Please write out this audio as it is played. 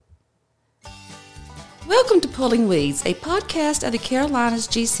Welcome to Pulling Weeds, a podcast of the Carolinas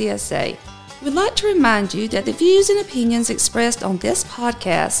GCSA. We'd like to remind you that the views and opinions expressed on this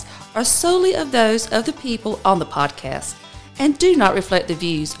podcast are solely of those of the people on the podcast and do not reflect the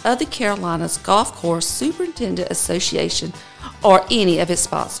views of the Carolinas Golf Course Superintendent Association or any of its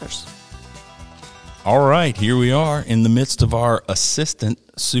sponsors. All right, here we are in the midst of our assistant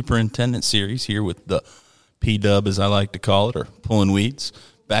superintendent series here with the P-Dub, as I like to call it, or Pulling Weeds.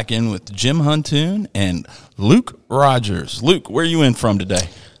 Back in with Jim Huntoon and Luke Rogers. Luke, where are you in from today?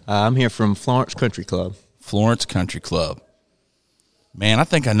 I'm here from Florence Country Club. Florence Country Club. Man, I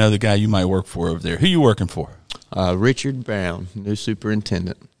think I know the guy you might work for over there. Who you working for? Richard Brown, new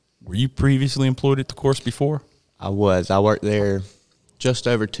superintendent. Were you previously employed at the course before? I was. I worked there just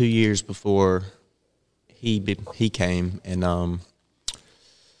over 2 years before he came, and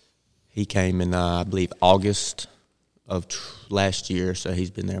he came in I believe August of last year, so he's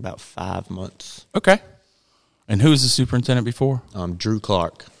been there about 5 months. Okay. And who was the superintendent before? Drew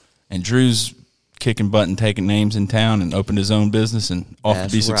Clark. And Drew's kicking butt and taking names in town and opened his own business and off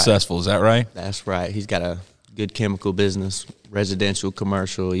to be successful. Is that right? That's right. He's got a good chemical business, residential,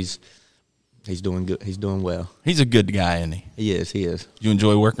 commercial. He's doing good. He's doing well. He's a good guy, isn't he? He is. He is. You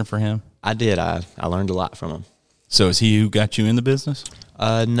enjoy working for him? I did. I learned a lot from him. So is he who got you in the business?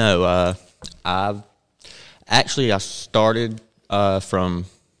 No. I started from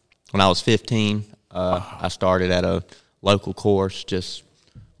when I was 15. I started at a local course, just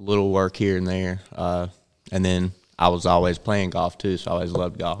little work here and there. And then I was always playing golf too, so I always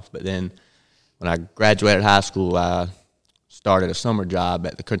loved golf. But then when I graduated high school, I started a summer job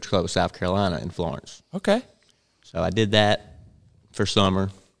at the Country Club of South Carolina in Florence. Okay. So I did that for summer,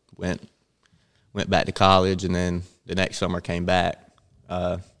 went back to college, and then the next summer came back.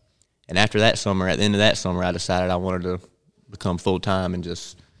 And after that summer, at the end of that summer, I decided I wanted to become full-time and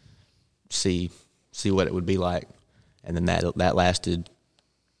just see what it would be like. And then that lasted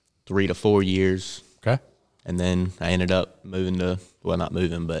 3 to 4 years. Okay. And then I ended up not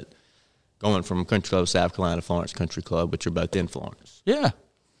moving, but going from Country Club of South Carolina to Florence Country Club, which are both in Florence. Yeah.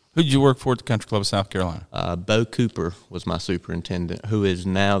 Who did you work for at the Country Club of South Carolina? Bo Cooper was my superintendent, who is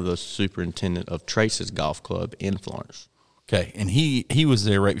now the superintendent of Trace's Golf Club in Florence. Okay, and he was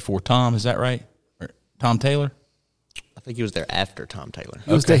there right before Tom, is that right? Or Tom Taylor? I think he was there after Tom Taylor.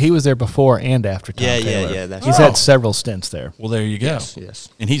 He was there before and after Tom Taylor. Yeah. He's had several stints there. Well, there you go. Yes.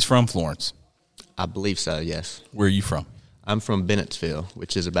 And he's from Florence. I believe so, yes. Where are you from? I'm from Bennettsville,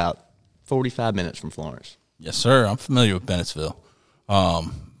 which is about 45 minutes from Florence. Yes, sir. I'm familiar with Bennettsville.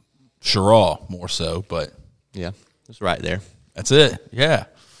 Cheraw more so, but yeah, it's right there. That's it. Yeah.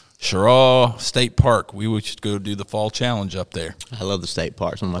 Cheraw State Park. We should go do the fall challenge up there. I love the state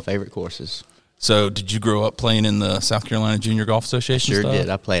park. It's one of my favorite courses. So did you grow up playing in the South Carolina Junior Golf Association Sure stuff? did.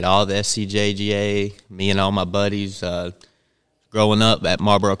 I played all the SCJGA, me and all my buddies. Growing up at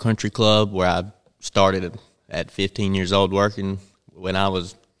Marlboro Country Club, where I started at 15 years old working. When I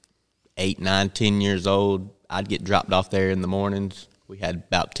was 8, 9, 10 years old, I'd get dropped off there in the mornings. We had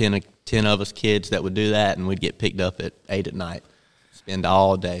about 10 of us kids that would do that, and we'd get picked up at 8 at night. Spend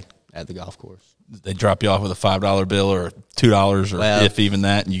all day at the golf course. They drop you off with a $5 bill or $2 or if even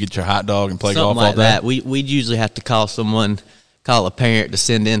that, and you get your hot dog and play golf all day? Something like that. We'd usually have to call a parent to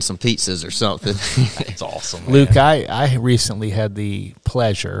send in some pizzas or something. That's awesome, man. Luke, I recently had the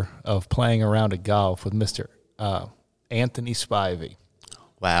pleasure of playing a round of golf with Mr. Anthony Spivey.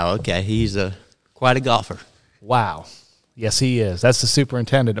 Wow, okay. He's quite a golfer. Wow. Yes, he is. That's the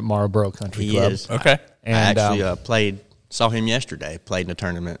superintendent at Marlboro Country Club. He is. Okay. And I actually saw him yesterday, played in a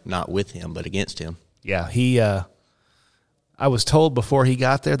tournament, not with him, but against him. Yeah, I was told before he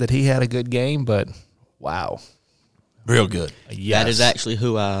got there that he had a good game, but wow. Real good. Yes. That is actually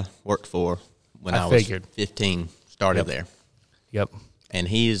who I worked for when I was 15, started there. Yep. And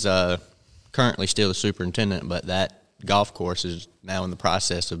he's currently still the superintendent, but that golf course is now in the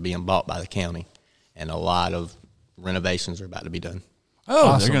process of being bought by the county, and a lot of renovations are about to be done. Oh,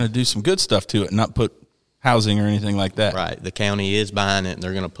 Awesome. They're going to do some good stuff to it, not put housing or anything like that. Right. The county is buying it, and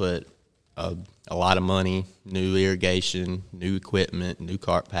they're going to put a lot of money, new irrigation, new equipment, new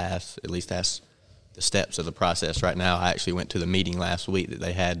cart paths. At least that's the steps of the process right now. I actually went to the meeting last week that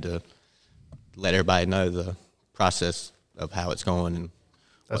they had to let everybody know the process of how it's going and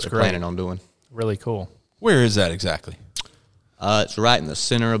what they're planning on doing. Really cool. Where is that exactly? It's right in the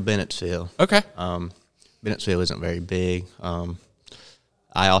center of Bennettsville. Okay. Bennettsville isn't very big.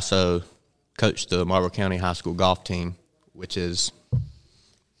 I also coached the Marlboro County High School golf team, which is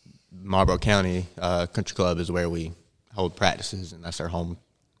Marlboro County Country Club is where we hold practices, and that's our home.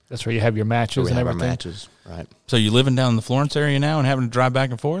 That's where you have your matches and everything? Our matches, right. So you living down in the Florence area now and having to drive back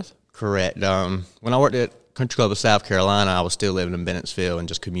and forth? Correct. When I worked at Country Club of South Carolina, I was still living in Bennettsville and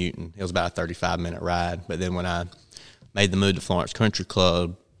just commuting. It was about a 35-minute ride. But then when I made the move to Florence Country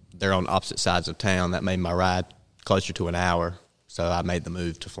Club, they're on opposite sides of town. That made my ride closer to an hour. So I made the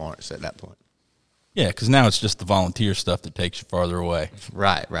move to Florence at that point. Yeah, because now it's just the volunteer stuff that takes you farther away.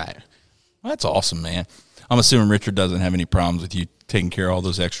 Right. Well, that's awesome, man. I'm assuming Richard doesn't have any problems with you taking care of all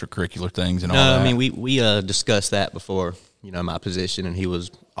those extracurricular things and all that. No, I mean, we discussed that before, my position, and he was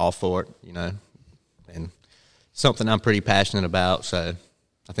all for it, and something I'm pretty passionate about. So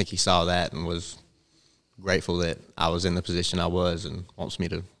I think he saw that and was grateful that I was in the position I was and wants me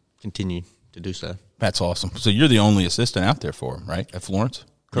to continue to do so. That's awesome. So you're the only assistant out there for him, right, at Florence?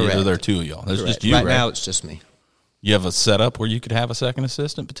 Correct. Yeah, there are two of y'all. There's Correct. just you, right? Right now, it's just me. You have a setup where you could have a second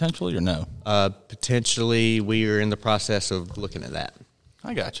assistant potentially, or no? Potentially, we are in the process of looking at that.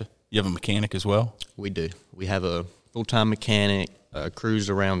 I gotcha. You have a mechanic as well? We do. We have a full-time mechanic, crews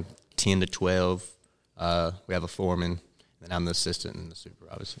around 10 to 12. We have a foreman, and I'm the assistant and the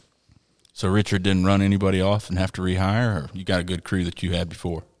supervisor. So Richard didn't run anybody off and have to rehire, or you got a good crew that you had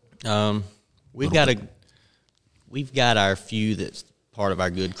before? We've got our few that's part of our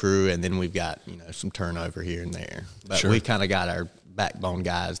good crew, and then we've got some turnover here and there. But Sure. we kind of got our backbone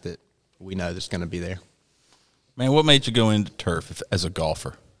guys that we know that's going to be there. Man, what made you go into turf as a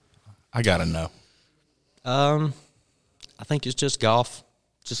golfer? I got to know. I think it's just golf.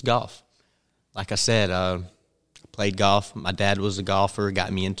 Just golf. Like I said, I played golf. My dad was a golfer,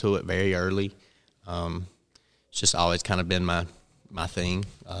 got me into it very early. It's just always kind of been my thing.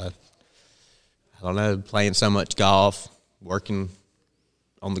 I don't know, playing so much golf, working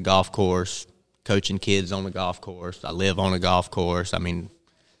on the golf course, coaching kids on the golf course. I live on a golf course. I mean,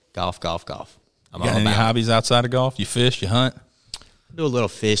 golf. I'm You got all any about it. hobbies outside of golf? You fish, you hunt? I do a little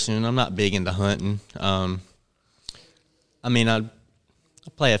fishing. I'm not big into hunting. I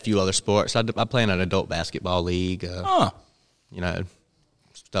play a few other sports. I play in an adult basketball league.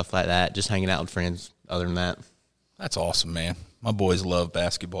 Stuff like that. Just hanging out with friends. Other than that, That's awesome, man. My boys love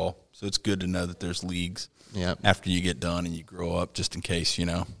basketball, so it's good to know that there's leagues Yep. after you get done and you grow up, just in case,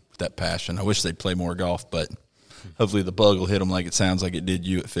 with that passion. I wish they'd play more golf, but hopefully the bug will hit them like it sounds like it did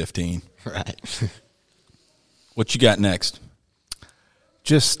you at 15. right. What you got next?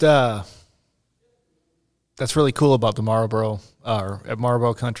 Just that's really cool about the Marlboro at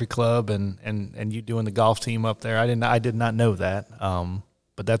Marlboro Country Club and you doing the golf team up there. I did not know that,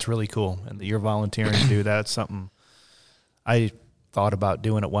 but that's really cool. And that you're volunteering to do that. It's something I thought about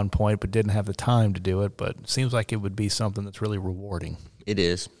doing at one point, but didn't have the time to do it. But it seems like it would be something that's really rewarding. It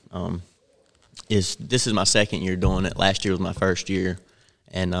is. This is my second year doing it. Last year was my first year,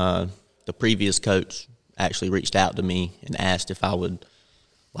 and the previous coach actually reached out to me and asked if I would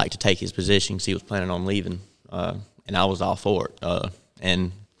like to take his position because he was planning on leaving, and I was all for it.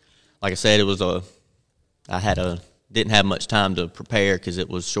 And like I said, didn't have much time to prepare because it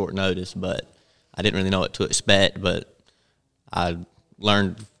was short notice, but I didn't really know what to expect. But I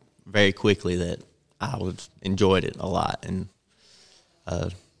learned very quickly that I enjoyed it a lot, and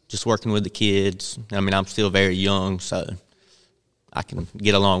just working with the kids. I mean, I'm still very young, so I can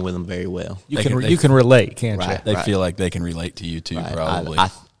get along with them very well. You can relate, can't Right. you? They feel like they can relate to you too, Right. probably.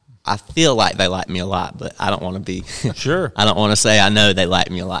 I feel like they like me a lot, but I don't want to be. Sure. I don't want to say I know they like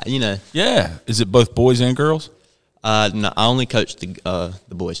me a lot. Yeah. Is it both boys and girls? No, I only coach the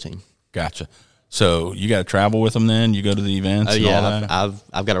boys team. Gotcha. So you got to travel with them then? You go to the events Oh and yeah, all that?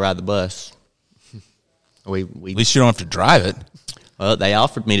 I've got to ride the bus. At least you don't have to drive it. Well, they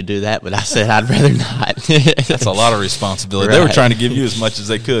offered me to do that, but I said I'd rather not. That's a lot of responsibility. They were Right. trying to give you as much as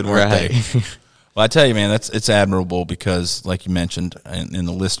they could, weren't Right. they? Well, I tell you, man, it's admirable because, like you mentioned, and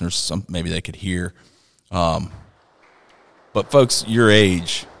the listeners, maybe they could hear. But folks your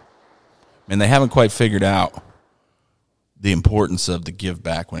age, man, they haven't quite figured out the importance of the give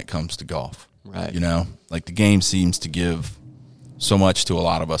back when it comes to golf. Right. Like the game seems to give so much to a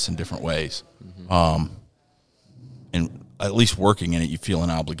lot of us in different ways. And at least working in it, you feel an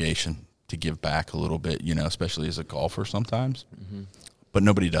obligation to give back a little bit, especially as a golfer sometimes. But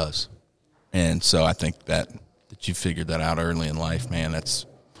nobody does. And so I think that you figured that out early in life, man. It's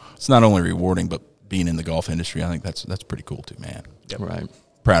not only rewarding, but being in the golf industry, I think that's pretty cool too, man. Right.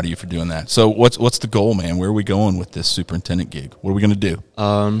 Proud of you for doing that. So what's the goal, man? Where are we going with this superintendent gig? What are we going to do?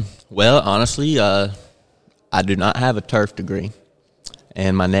 Well, honestly, I do not have a turf degree,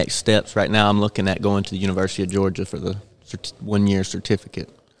 and my next steps right now, I'm looking at going to the University of Georgia for the 1-year certificate.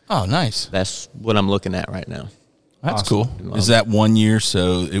 Oh, nice. That's what I'm looking at right now. That's Awesome. cool. Is that 1 year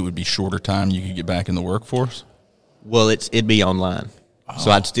so it would be shorter time you could get back in the workforce? Well, it'd be online, so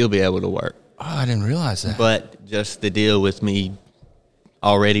I'd still be able to work. Oh, I didn't realize that. But just the deal with me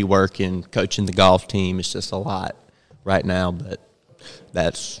already working, coaching the golf team. It's just a lot right now, but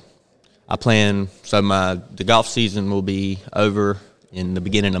I plan. So the golf season will be over in the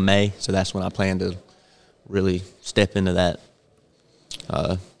beginning of May, so that's when I plan to really step into that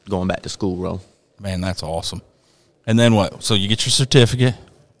going back to school role. Man, that's awesome. And then what? So you get your certificate,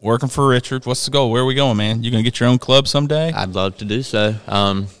 working for Richard. What's the goal? Where are we going, man? You going to get your own club someday? I'd love to do so.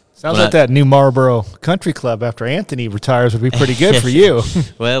 Sounds like that new Marlboro Country Club after Anthony retires would be pretty good for you.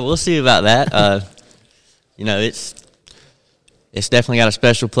 Well, we'll see about that. It's definitely got a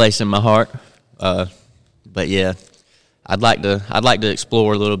special place in my heart. But yeah, I'd like to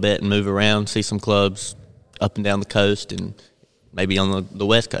explore a little bit and move around, see some clubs up and down the coast, and maybe on the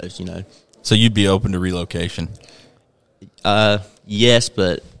West Coast. So you'd be open to relocation? Yes,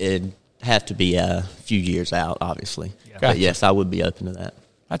 but it'd have to be a few years out, obviously. Yeah. But yes, I would be open to that.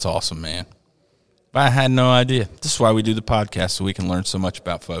 That's awesome, man. I had no idea. This is why we do the podcast, so we can learn so much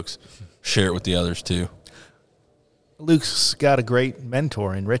about folks. Share it with the others, too. Luke's got a great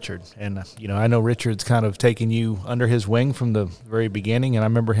mentor in Richard. And, I know Richard's kind of taken you under his wing from the very beginning. And I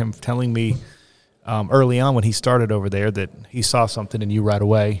remember him telling me early on when he started over there that he saw something in you right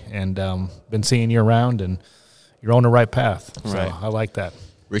away and been seeing you around, and you're on the right path. So right. I like that.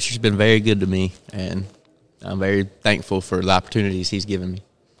 Richard's been very good to me, and I'm very thankful for the opportunities he's given me.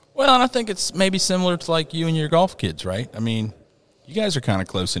 Well, and I think it's maybe similar to like you and your golf kids, right? I mean, you guys are kind of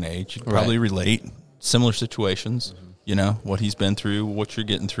close in age. You probably relate. Similar situations, what he's been through, what you're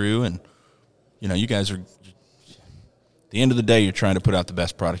getting through. And, you guys are, at the end of the day, you're trying to put out the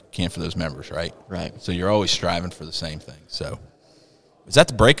best product you can for those members, right? Right. So you're always striving for the same thing. So is that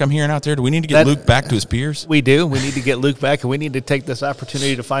the break I'm hearing out there? Do we need to get Luke back to his peers? We do. We need to get Luke back, and we need to take this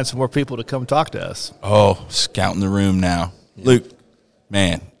opportunity to find some more people to come talk to us. Oh, scouting the room now. Yeah. Luke,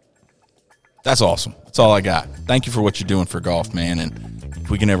 man, that's awesome. That's all I got. Thank you for what you're doing for golf, man. And if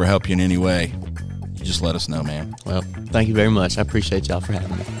we can ever help you in any way, you just let us know, man. Well, thank you very much. I appreciate y'all for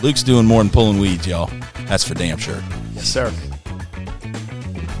having me. Luke's doing more than pulling weeds, y'all. That's for damn sure. Yes, sir.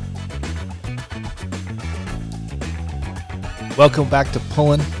 Welcome back to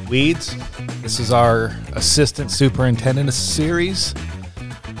Pulling Weeds. This is our Assistant Superintendent Series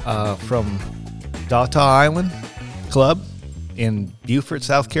from Data Island Club in Beaufort,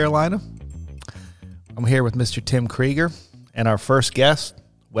 South Carolina. I'm here with Mr. Tim Krieger and our first guest,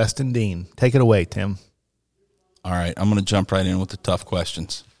 Weston Dean. Take it away, Tim. All right, I'm going to jump right in with the tough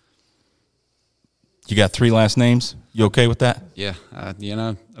questions. You got 3 last names? You okay with that? Yeah, I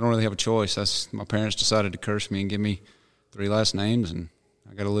don't really have a choice. My parents decided to curse me and give me 3 last names, and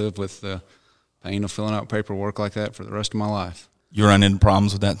I got to live with the pain of filling out paperwork like that for the rest of my life. You run into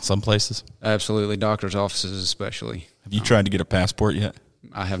problems with that in some places? Absolutely, doctor's offices especially. Have you tried to get a passport yet?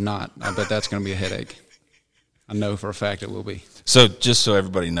 I have not. I bet that's going to be a headache. I know for a fact it will be. So just so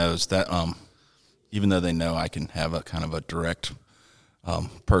everybody knows that even though they know I can have a kind of a direct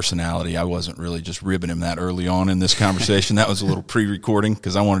personality, I wasn't really just ribbing him that early on in this conversation. That was a little pre-recording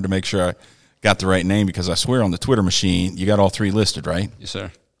because I wanted to make sure I got the right name, because I swear on the Twitter machine you got all 3 listed, right? Yes,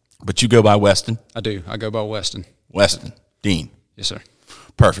 sir. But you go by Weston? I do. I go by Weston. Weston. Dean. Yes, sir.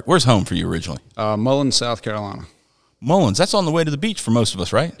 Perfect. Where's home for you originally? Mullins, South Carolina. Mullins. That's on the way to the beach for most of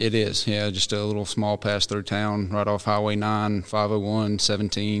us, right? It is. Yeah, just a little small pass through town, right off Highway 9, 501,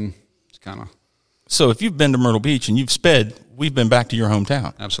 17. It's kind of. So if you've been to Myrtle Beach and you've sped, we've been back to your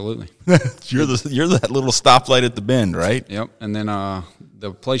hometown. Absolutely. You're that little stoplight at the bend, right? Yep. And then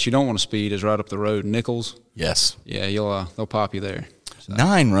the place you don't want to speed is right up the road, Nichols. Yes. Yeah, they'll pop you there. So.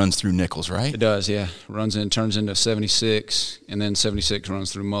 9 runs through Nichols, right? It does, yeah. Turns into 76, and then 76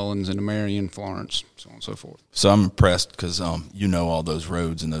 runs through Mullins into Marion, Florence, so on and so forth. So I'm impressed because you know all those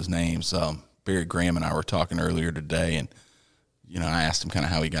roads and those names. Barry Graham and I were talking earlier today, and I asked him kind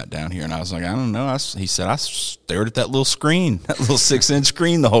of how he got down here, and I was like, I don't know. He said, I stared at that little screen, that little 6-inch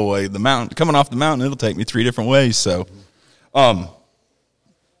screen the whole way. The mountain, coming off the mountain, it'll take me 3 different ways. So,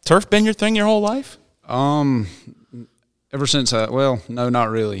 turf been your thing your whole life? Ever since no,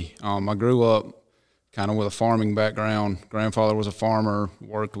 not really. I grew up kind of with a farming background. Grandfather was a farmer,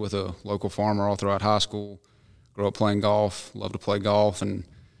 worked with a local farmer all throughout high school. Grew up playing golf, loved to play golf, and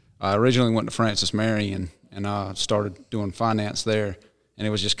I originally went to Francis Marion and started doing finance there. And it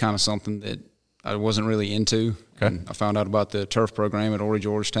was just kind of something that I wasn't really into. Okay. And I found out about the turf program at Horry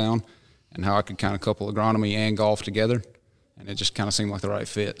Georgetown and how I could kind of couple agronomy and golf together. And it just kind of seemed like the right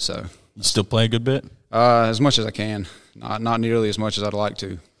fit. So you still play a good bit? As much as I can. Not nearly as much as I'd like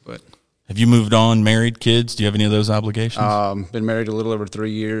to, but. Have you moved on, married, kids? Do you have any of those obligations? Been married a little over 3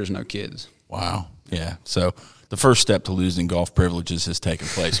 years, no kids. Wow. Yeah. So the first step to losing golf privileges has taken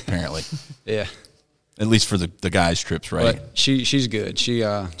place, apparently. Yeah. At least for the guys' trips, right? But she's good. She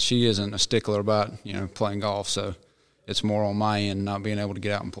isn't a stickler about playing golf, so it's more on my end not being able to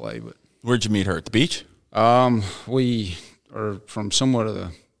get out and play. But Where'd you meet her? At the beach? We are from somewhat of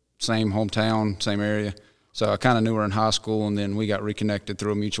the same hometown, same area. So I kind of knew her in high school, and then we got reconnected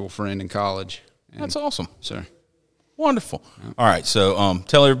through a mutual friend in college. And That's awesome. So Wonderful. All right, so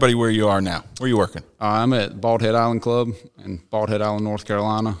tell everybody where you are now. Where are you working? I'm at Bald Head Island Club in Bald Head Island, North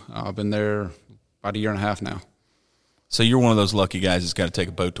Carolina. I've been there about a year and a half now. So you're one of those lucky guys that's got to take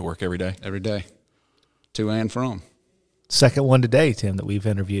a boat to work every day? Every day, to and from. Second one today, Tim, that we've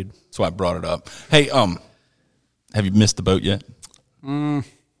interviewed. That's why I brought it up. Hey, have you missed the boat yet?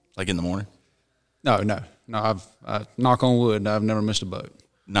 Like in the morning? No. I've knock on wood, I've never missed a boat.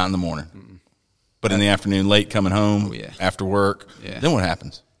 Not in the morning. But in the afternoon, late coming home, Oh, yeah. after work. Yeah. Then what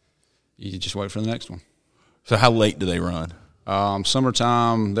happens? You just wait for the next one. So how late do they run?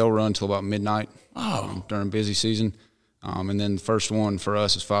 Summertime, they'll run till about midnight Oh. during busy season. And then the first one for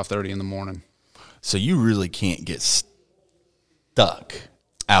us is 5:30 in the morning. So you really can't get stuck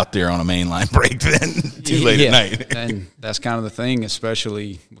out there on a mainline break then too late at night. And that's kind of the thing,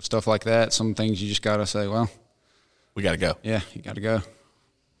 especially with stuff like that. Some things you just got to say, well, We got to go. yeah, you got to go.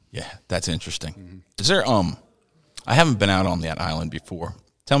 Yeah, that's interesting. Is there I haven't been out on that island before.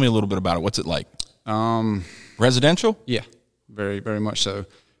 Tell me a little bit about it. What's it like? Residential? Yeah, very, very much so.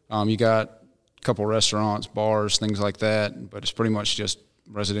 You got a couple restaurants, bars, things like that, but it's pretty much just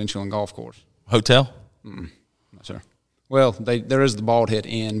residential and golf course. Hotel? No, sir. Well, there is the Bald Head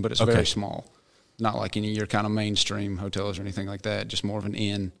Inn, but it's Okay. very small. Not like any of your kind of mainstream hotels or anything like that, just more of an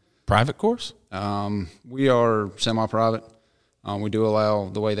inn. Private course? We are semi-private. We do allow,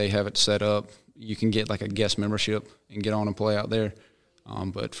 the way they have it set up, you can get like a guest membership and get on and play out there.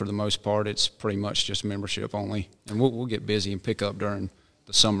 But for the most part, it's pretty much just membership only. And we'll get busy and pick up during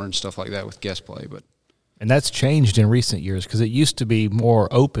the summer and stuff like that with guest play. But And that's changed in recent years because it used to be more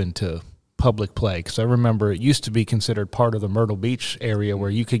open to public play. Because I remember it used to be considered part of the Myrtle Beach area where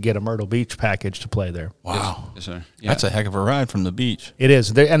you could get a Myrtle Beach package to play there. Wow. yes, sir. Yeah, That's a heck of a ride from the beach. It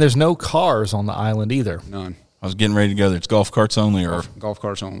is. And there's no cars on the island either. none. I was getting ready to go there. It's golf carts only or Golf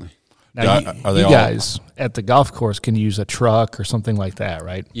carts only. Now, Yeah, are they you all- guys at the golf course can use a truck or something like that,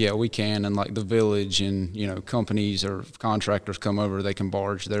 right? Yeah, we can. And like the village and, companies or contractors come over, they can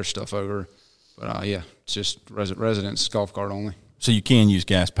barge their stuff over. But, yeah, it's just residents, golf cart only. so you can use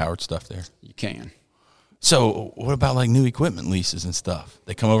gas-powered stuff there. You can. So what about like new equipment leases and stuff?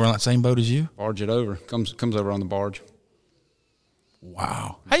 They come over on that same boat as you? Barge it over. Comes over on the barge.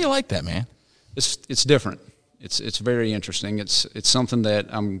 Wow. How you like that, man? It's different. It's very interesting. It's something that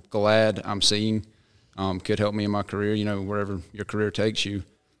I'm glad I'm seeing. Could help me in my career, wherever your career takes you.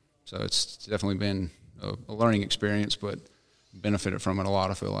 So it's definitely been a learning experience, but benefited from it a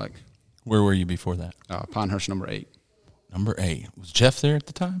lot, I feel like. Where were you before that? Pinehurst number 8. Number 8. Was Jeff there at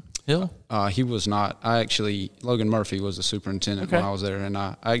the time? Hill? He was not. Logan Murphy was the superintendent when I was there, and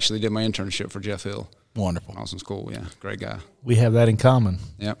I actually did my internship for Jeff Hill Wonderful. when I was in school. Yeah, great guy. We have that in common.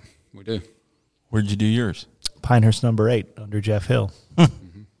 Yep, we do. Where'd you do yours? Pinehurst number 8 under Jeff Hill.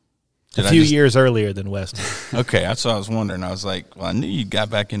 Did A I few just- years earlier than Weston. Okay, that's what I was wondering. I was like, well, I knew you got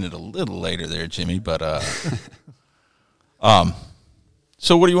back in it a little later there, Jimmy, but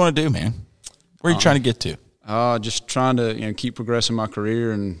so what do you want to do, man? Where are you trying to get to? Just trying to keep progressing my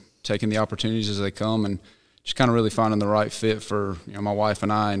career and taking the opportunities as they come, and just kind of really finding the right fit for my wife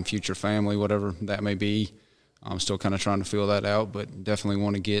and I and future family, whatever that may be. I'm still kind of trying to feel that out, but definitely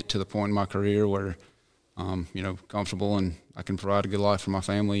want to get to the point in my career where comfortable and I can provide a good life for my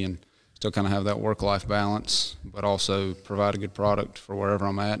family and still kind of have that work-life balance, but also provide a good product for wherever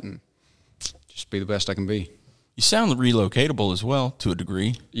I'm at and just be the best I can be. You sound relocatable as well to a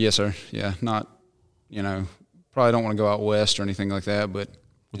degree. Yes, sir. Yeah, not, probably don't want to go out west or anything like that, but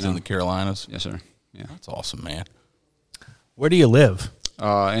Within the Carolinas. yes, sir. Yeah. That's awesome, man. Where do you live?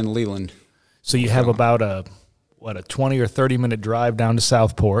 In Leland. So you have about a 20 or 30 minute drive down to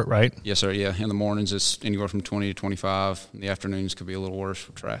Southport, right? Yes, sir. Yeah. In the mornings, it's anywhere from 20 to 25. In the afternoons could be a little worse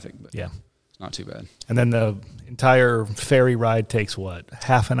for traffic, but Yeah. it's not too bad. And then the entire ferry ride takes what?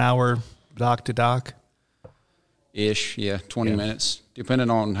 Half an hour dock to dock? Ish. Yeah. 20 minutes, depending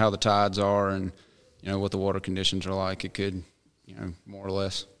on how the tides are and, what the water conditions are like. It could, more or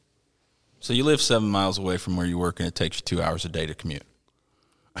less. So you live 7 miles away from where you work, and it takes you 2 hours a day to commute.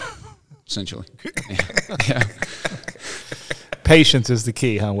 Essentially. Yeah. Patience is the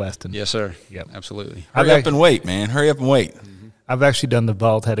key, huh, Weston? Yes, sir. Yep. Absolutely. Hurry up and wait, man. Hurry up and wait. I've actually done the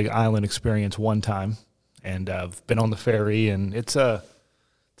Bald Head Island experience one time, and I've been on the ferry, and it's a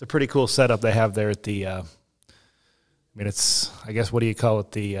pretty cool setup they have there at the I mean, it's, I guess, what do you call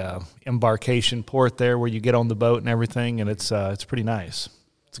it? The embarkation port there where you get on the boat and everything, and it's pretty nice.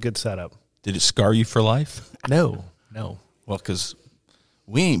 It's a good setup. Did it scar you for life? No. Well, because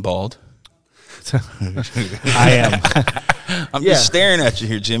we ain't bald. I am. I'm just staring at you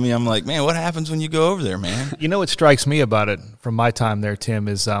here, Jimmy. I'm like, man, what happens when you go over there, man? You know what strikes me about it from my time there, Tim,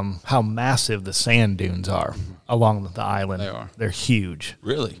 is how massive the sand dunes are along the island. They are. They're huge.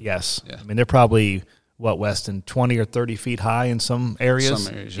 Really? Yes. Yeah. I mean, they're probably, Weston, 20 or 30 feet high in some areas?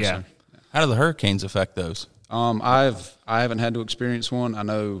 Some areas, yeah. yes, sir. How do the hurricanes affect those? I haven't had to experience one. I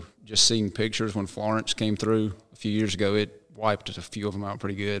know just seeing pictures when Florence came through a few years ago, it wiped a few of them out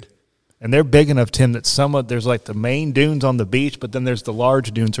pretty good. And they're big enough, Tim, that there's like the main dunes on the beach, but then there's the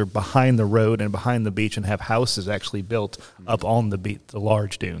large dunes are behind the road and behind the beach and have houses actually built up on the beach, the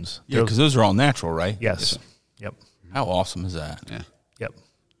large dunes. Yeah, because those are all natural, right? Yes. Yep. How awesome is that? Yeah. Yep.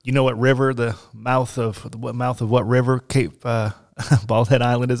 You know what river the mouth of what river Cape Bald Head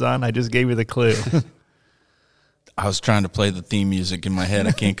Island is on? I just gave you the clue. I was trying to play the theme music in my head.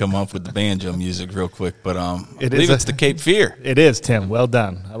 I can't come up with the banjo music real quick, but I It believe is it's the Cape Fear. It is, Tim. Well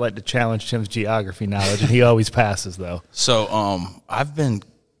done. I like to challenge Tim's geography knowledge, and he always passes, though. So I've been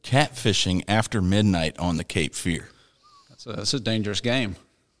catfishing after midnight on the Cape Fear. That's a dangerous game.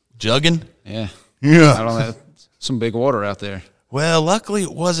 Jugging? Yeah. Yeah. I don't know. Some big water out there. Well, luckily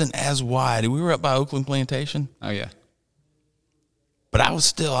it wasn't as wide. We were up by Oakland Plantation, Oh, yeah. but I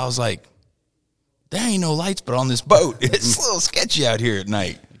was like, there ain't no lights but on this boat. It's a little sketchy out here at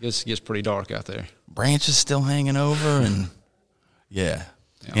night. It gets pretty dark out there. Branches still hanging over, and yeah.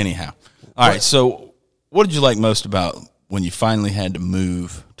 Anyhow. All right, so what did you like most about when you finally had to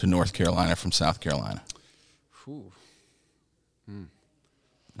move to North Carolina from South Carolina?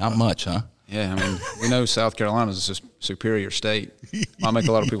 Not much, huh? Yeah, I mean, we know South Carolina's a superior state. Might make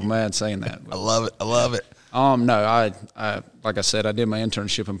a lot of people mad saying that. I love it. I love it. No, I like I said, I did my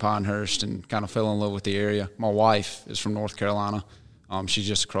internship in Pinehurst and kind of fell in love with the area. My wife is from North Carolina. She's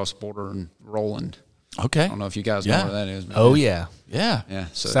just across the border in Roland. Okay. I don't know if you guys know where that is. But Oh, yeah. Yeah. yeah.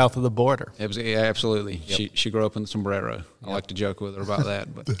 So South of the border. it was, yeah, absolutely. Yep. She grew up in the sombrero. I like to joke with her about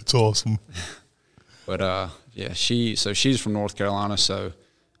that, but That's awesome. yeah, she's from North Carolina, so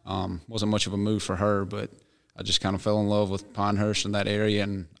wasn't much of a move for her, but I just kind of fell in love with Pinehurst and that area,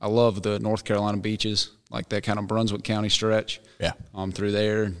 and I love the North Carolina beaches, like that kind of Brunswick County stretch. Yeah. Through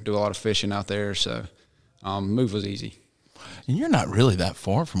there, do a lot of fishing out there, so move was easy. And you're not really that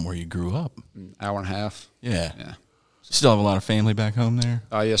far from where you grew up. Hour and a half. Yeah. Yeah. Still have a lot of family back home there?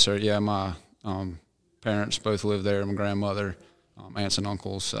 Yes, sir. Yeah, my parents both live there. My grandmother, aunts and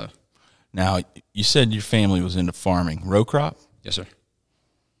uncles. So. Now, you said your family was into farming. Row crop? Yes, sir.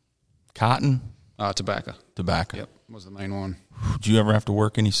 Cotton? Tobacco. Tobacco? Yep, was the main one. Did you ever have to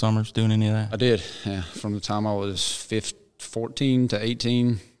work any summers doing any of that? I did. Yeah, from the time I was 14 to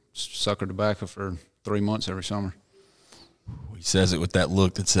 18, sucker tobacco for 3 months every summer. He says it with that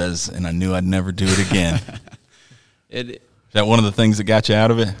look that says, and I knew I'd never do it again. Is It that one of the things that got you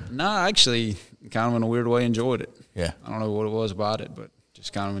out of it? No, I actually kind of in a weird way enjoyed it. Yeah. I don't know what it was about it, but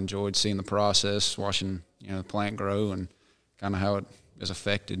just kind of enjoyed seeing the process, watching the plant grow, and kind of how it is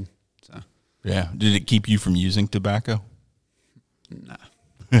affected. So Yeah. Did it keep you from using tobacco? nah.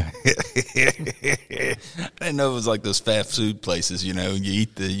 I didn't know it was like those fast food places,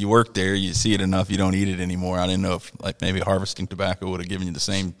 you work there, you see it enough, you don't eat it anymore. I didn't know if like maybe harvesting tobacco would have given you the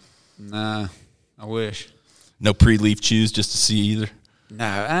same. Nah, I wish. No pre-leaf chews just to see either? No,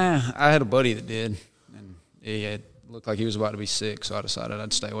 I had a buddy that did, and it looked like he was about to be sick, so I decided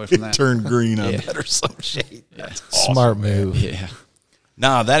I'd stay away from that. Turned green, I Yeah. bet, or some shade. That's Smart move. Yeah.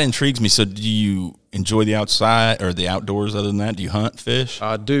 Nah, that intrigues me. So do you enjoy the outside or the outdoors other than that? Do you hunt, fish?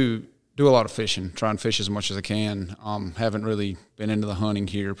 I do a lot of fishing, try and fish as much as I can. Haven't really been into the hunting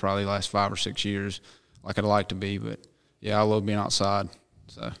here probably the last 5 or 6 years like I'd like to be, but yeah, I love being outside.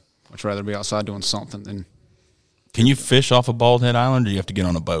 So much rather be outside doing something than. Can you fish off of Bald Head Island, or do you have to get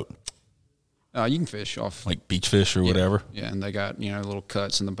on a boat? You can fish off. Like beach fish or whatever? Yeah, and they got, little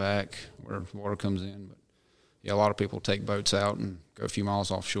cuts in the back where water comes in. But yeah, a lot of people take boats out and go a few miles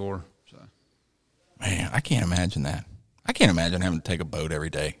offshore. So. Man, I can't imagine that. I can't imagine having to take a boat every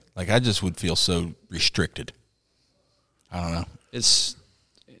day. Like, I just would feel so restricted. I don't know. It's,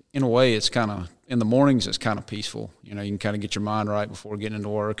 in a way, it's kind of, in the mornings, it's kind of peaceful. You can kind of get your mind right before getting into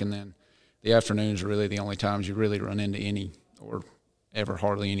work, and then the afternoons are really the only times you really run into any or ever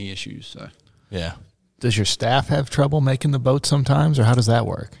hardly any issues. So. Yeah. Does your staff have trouble making the boat sometimes, or how does that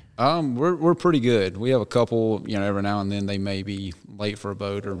work? We're pretty good. We have a couple, every now and then they may be late for a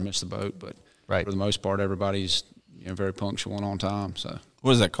boat or miss the boat, but Right. for the most part, everybody's very punctual and on time. So,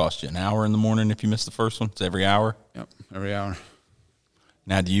 What does that cost you? An hour in the morning if you miss the first one? It's every hour? yep, every hour.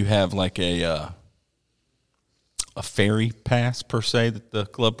 Now, do you have like a ferry pass per se that the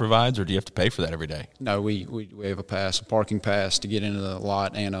club provides, or do you have to pay for that every day? No, we have a pass, a parking pass to get into the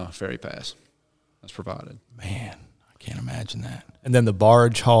lot, and a ferry pass that's provided. Man, I can't imagine that. And then the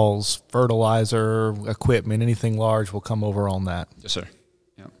barge hauls fertilizer, equipment, anything large will come over on that. Yes, sir.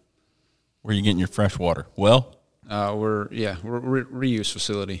 Yep. Where are you getting your fresh water? Well, We're a reuse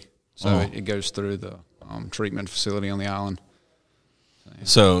facility, so it goes through the treatment facility on the island.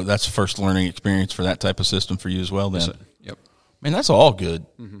 so that's the first learning experience for that type of system for you as well then? So, yep. Man, that's all good.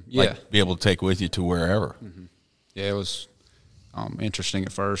 Yeah. Like, be able to take with you to wherever. Yeah, it was interesting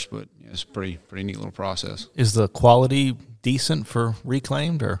at first, but it's a pretty neat little process. Is the quality decent for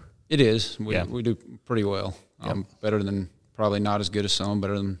reclaimed or? It is. We Yeah. do pretty well. Better than, probably not as good as some,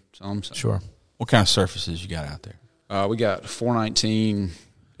 better than some. So. Sure. What kind of surfaces you got out there? We got 419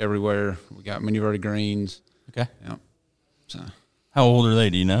 everywhere. We got mini verti greens. Okay. Yep. So How old are they?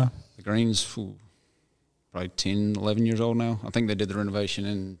 Do you know? the greens, probably 10, 11 years old now. I think they did the renovation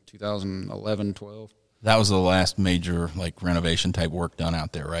in 2011, 12. That was the last major like renovation type work done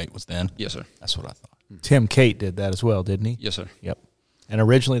out there, right? Was then? Yes, sir. That's what I thought. Tim Cate did that as well, didn't he? Yes, sir. Yep. And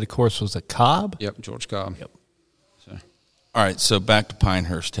originally the course was at Cobb. Yep, George Cobb. Yep. So, All right, so back to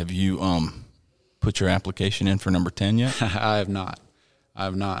Pinehurst. Have you put your application in for number 10 yet? I have not.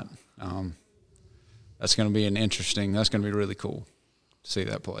 That's going to be that's going to be really cool to see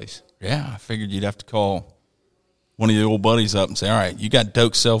that place. Yeah, I figured you'd have to call one of your old buddies up and say, all right, you got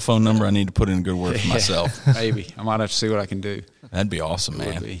Doak's cell phone number. I need to put in a good word for myself. Maybe. I might have to see what I can do. That'd be awesome, It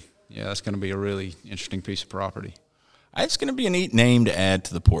would man. be. Yeah, that's going to be a really interesting piece of property. It's going to be a neat name to add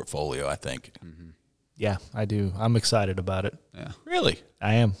to the portfolio, I think. Yeah, I do. I'm excited about it. Yeah. Really?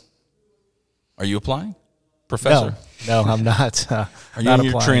 I am. Are you applying? Professor? No, I'm not. Are you not in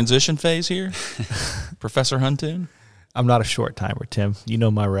your applying. transition phase here? Professor Huntoon? I'm not a short timer, Tim. You know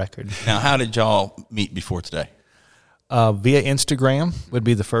my record. Now, how did y'all meet before today? Via Instagram would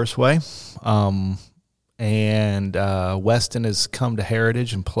be the first way. And Weston has come to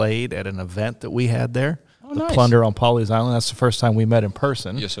Heritage and played at an event that we had there. Oh, the nice. Plunder on Pawleys Island. That's the first time we met in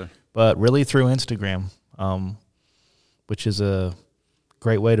person. Yes, sir. But really through Instagram, which is a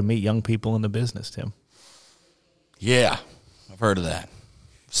great way to meet young people in the business, Tim. Yeah, I've heard of that.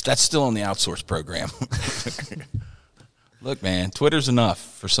 That's still in the outsource program. Look, man, Twitter's enough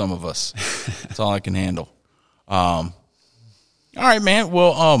for some of us. That's all I can handle. All right, man.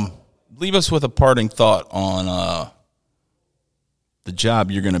 Well, leave us with a parting thought on the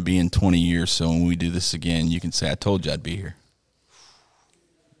job you're going to be in 20 years. So when we do this again, you can say, I told you I'd be here.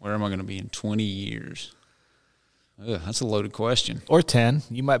 Where am I going to be in 20 years? That's a loaded question. Or 10.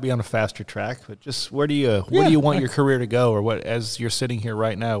 You might be on a faster track, but just where do you want your career to go, or what, as you're sitting here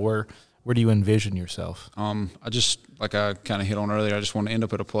right now, where do you envision yourself? I just, like I kind of hit on earlier, I just want to end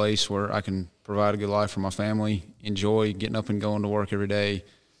up at a place where I can provide a good life for my family, enjoy getting up and going to work every day,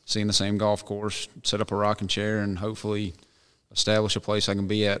 seeing the same golf course, set up a rocking chair, and hopefully establish a place I can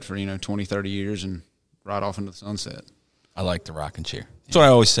be at for, 20, 30 years and ride off into the sunset. I like the rocking chair. That's what I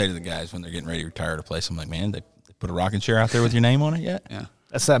always say to the guys when they're getting ready to retire at a place. I'm like, man, they put a rocking chair out there with your name on it yet? Yeah.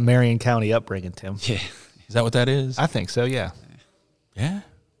 That's that Marion County upbringing, Tim. Yeah. Is that what that is? I think so, yeah. Yeah.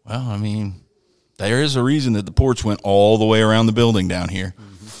 Well, I mean, there is a reason that the porch went all the way around the building down here.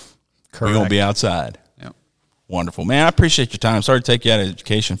 Correct. We're going to be outside. Yep. Wonderful. Man, I appreciate your time. Sorry to take you out of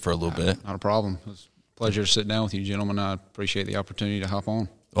education for a little bit. Not a problem. It was a pleasure to sit down with you, gentlemen. I appreciate the opportunity to hop on.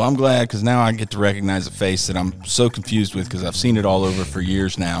 Well, I'm glad because now I get to recognize a face that I'm so confused with because I've seen it all over for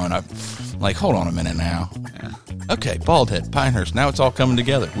years now. And I'm like, hold on a minute now. Yeah. Okay, Baldhead, Pinehurst. Now it's all coming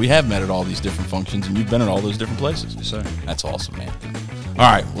together. We have met at all these different functions, and you've been at all those different places. Yes, sir. That's awesome, man.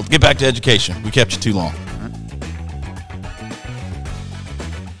 All right, well, get back to education. We kept you too long.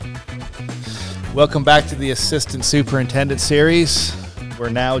 Welcome back to the Assistant Superintendent Series. We're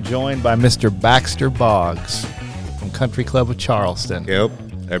now joined by Mr. Baxter Boggs from Country Club of Charleston. Yep.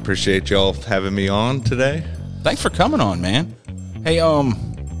 I appreciate y'all having me on today. Thanks for coming on, man. Hey,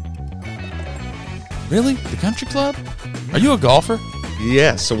 really? The country club? Are you a golfer?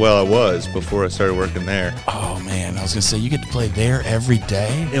 Yes, well, I was before I started working there. Oh, man, I was going to say, you get to play there every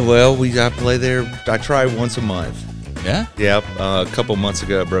day? And well, I play there. I try once a month. Yeah? Yep. A couple months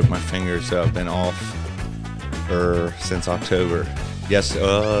ago, I broke my finger, so I've been off since October. Yes,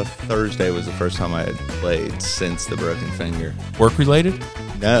 Thursday was the first time I had played since the broken finger. Work-related?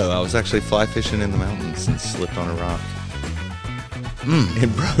 No, I was actually fly fishing in the mountains and slipped on a rock.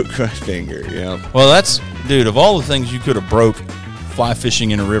 And broke my finger, yeah. Well, dude, of all the things you could have broke fly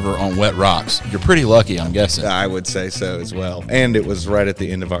fishing in a river on wet rocks. You're pretty lucky, I'm guessing. I would say so as well. And it was right at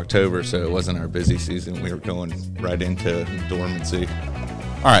the end of October, so it wasn't our busy season. We were going right into dormancy.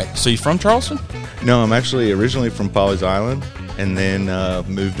 All right, so you from Charleston? No, I'm actually originally from Pawleys Island, and then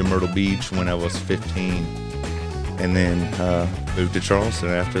moved to Myrtle Beach when I was 15, and then moved to Charleston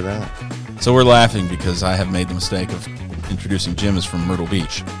after that. So we're laughing because I have made the mistake of introducing Jim as from Myrtle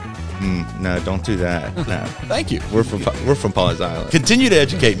Beach. No, don't do that. No. Thank you. We're from Pawleys Island. Continue to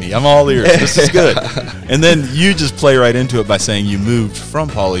educate me. I'm all ears. This is good. And then you just play right into it by saying you moved from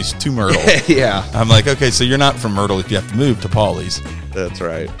Pawleys to Myrtle. Yeah, I'm like, okay, so you're not from Myrtle if you have to move to Pawleys. that's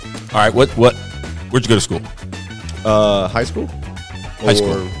right. All right, where'd you go to school? High school? High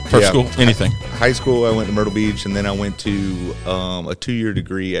school? Prep school? Anything? High school, I went to Myrtle Beach, and then I went to a 2-year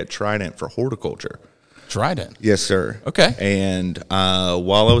degree at Trident for horticulture. Trident. Yes, sir. Okay. And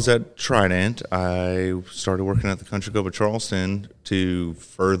while I was at Trident, I started working at the Country Club of Charleston to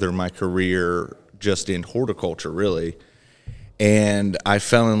further my career just in horticulture, really. And I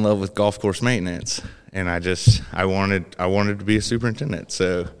fell in love with golf course maintenance, and I wanted to be a superintendent.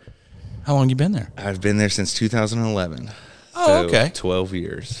 So How long you been there? I've been there since 2011. Oh, So, okay. 12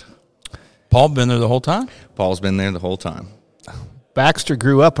 years. Paul been there the whole time? Paul's been there the whole time. Baxter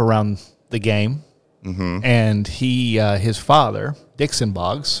grew up around the game, and his father, Dixon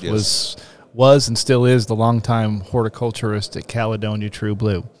Boggs, Yes. was and still is the longtime horticulturist at Caledonia True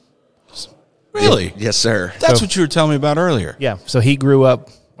Blue. Really? Yes, sir. That's So- what you were telling me about earlier. Yeah, so he grew up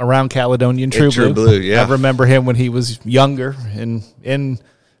around Caledonia and True True Blue, yeah. I remember him when he was younger in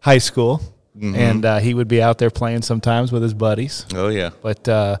high school, and he would be out there playing sometimes with his buddies. Oh, yeah. But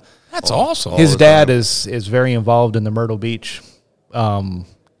That's awesome. his the dad time. is very involved in the Myrtle Beach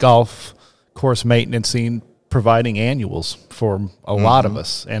golf course maintenance scene, providing annuals for a lot of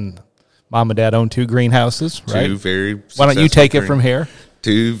us. And mom and dad own 2 greenhouses, right? Two very Why don't you successful take it from here?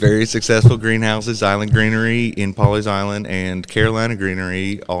 2 very successful greenhouses, Island Greenery in Pawleys Island and Carolina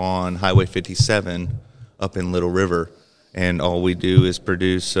Greenery on Highway 57 up in Little River. And all we do is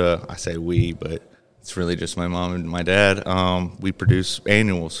produce, I say we, but it's really just my mom and my dad. We produce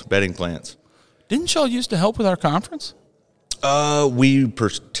annuals, bedding plants. Didn't y'all used to help with our conference? We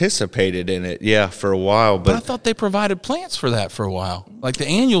participated in it, yeah, for a while. But I But thought they provided plants for that for a while. Like the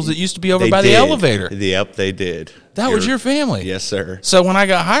annuals that used to be over they by the did. elevator. Yep, they did. That was your family. Yes, sir. So when I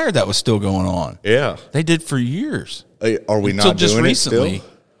got hired, that was still going on. Yeah. They did for years. Are we Until not just doing recently. it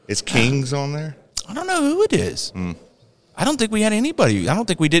still? Is King's on there? I don't know who it is. I don't think we had anybody. I don't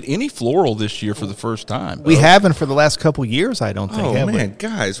think we did any floral this year for the first time. We haven't for the last couple years, I don't think. Oh, have we? man,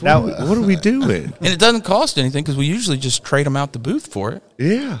 guys, Now- what are we doing? And it doesn't cost anything because we usually just trade them out the booth for it,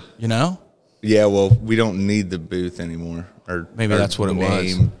 Yeah. you know? Yeah, well, we don't need the booth anymore. Or Maybe or that's what it was.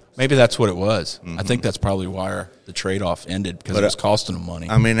 name. Maybe that's what it was. I think that's probably why the trade-off ended because it was costing them money.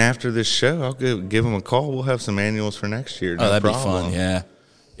 I mean, after this show, I'll give them a call. We'll have some annuals for next year. Oh, that'd be problem. fun. Yeah.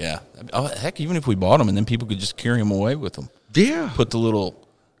 Yeah. Oh, heck, even if we bought them and then people could just carry them away with them. Yeah. Put the little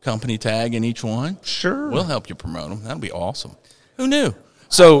company tag in each one. Sure. We'll help you promote them. That'll be awesome. Who knew?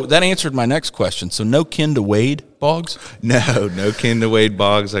 So that answered my next question. So no kin to Wade Boggs? No kin to Wade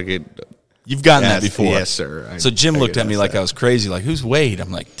Boggs. I get. You've gotten that Yes, before. yes, sir. So Jim I looked get at me asked like that. I was crazy. Like, who's Wade?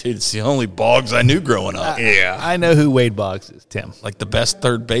 I'm like, dude, it's the only Boggs I knew growing up. I know who Wade Boggs is, Tim. Like the best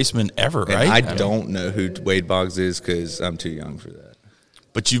third baseman ever, And right? I mean, don't know who Wade Boggs is because I'm too young for that.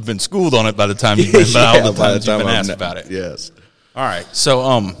 But you've been schooled on it by the time you've been, by all the by times you've been I've asked kn- about it. Yes. All right. So,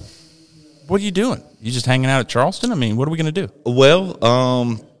 what are you doing? You just hanging out at Charleston? I mean, what are we going to do? Well,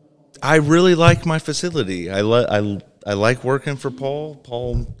 I really like my facility. I like working for Paul.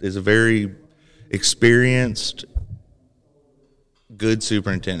 Paul is a very experienced, good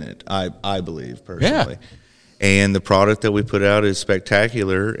superintendent. I believe personally, and the product that we put out is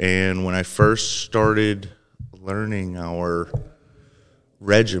spectacular. And when I first started learning our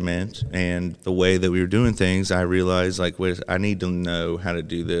regiment and the way that we were doing things, I realized like, wait, I need to know how to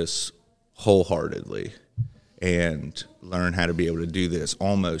do this wholeheartedly and learn how to be able to do this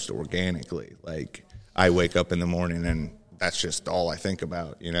almost organically. Like I wake up in the morning and that's just all I think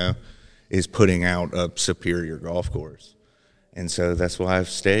about, you know, is putting out a superior golf course. And so that's why I've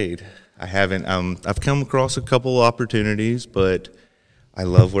stayed. I haven't, I've come across a couple opportunities, but I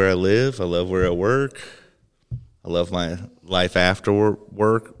love where I live. I love where I work. I love my life after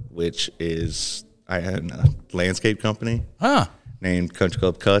work, which is I own a landscape company Huh. named Country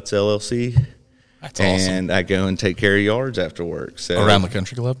Club Cuts LLC. That's awesome. And I go and take care of yards after work. So Around the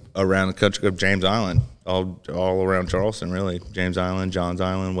country club? around the Country Club, James Island, all around Charleston, really. James Island, Johns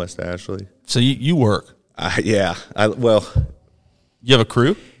Island, West Ashley. So you work. Yeah. You have a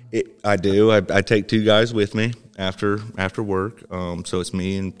crew? I do. I take 2 guys with me. after work. So it's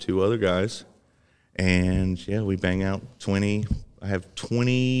me and 2 other guys, and yeah, we bang out 20. I have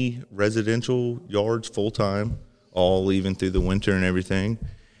 20 residential yards full time, all even through the winter and everything.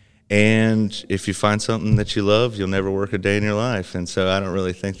 And if you find something that you love, you'll never work a day in your life. And so I don't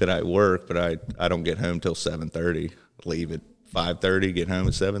really think that I work, but I don't get home till 7:30. Leave at 5:30, get home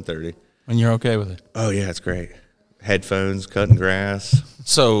at 7:30. And you're okay with it? Oh yeah, it's great. Headphones, cutting grass.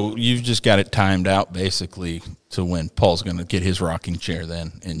 So you've just got it timed out basically to when Paul's going to get his rocking chair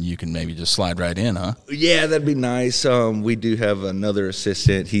then, and you can maybe just slide right in, huh? Yeah, that'd be nice. We do have another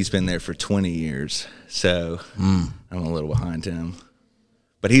assistant. He's been there for 20 years, so I'm a little behind him.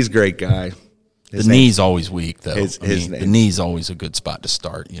 But he's a great guy. The knee's always weak, though. The knee's always a good spot to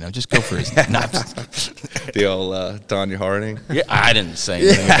start. Just go for his the old Tanya Harding. Yeah, I didn't say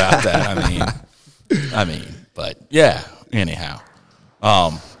anything about that. I mean, but yeah. Anyhow,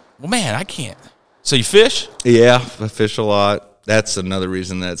 well, man, I can't. So you fish? Yeah, I fish a lot. That's another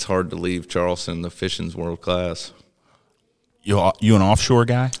reason that it's hard to leave Charleston. The fishing's world class. You an offshore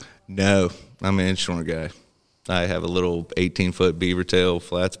guy? No, I'm an inshore guy. I have a little 18-foot beaver tail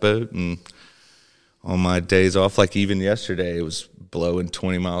flats boat, and on my days off, like even yesterday, it was blowing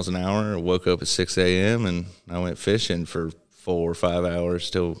 20 miles an hour. I woke up at 6 a.m. and I went fishing for 4 or 5 hours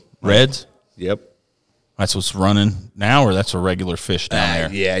till Reds? Yep. That's what's running now, or that's a regular fish down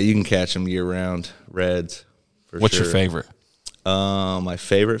there? Yeah, you can catch them year-round, reds, for What's sure. your favorite? My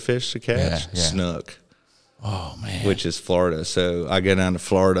favorite fish to catch? Yeah. Snook. Oh, man. Which is Florida. So I go down to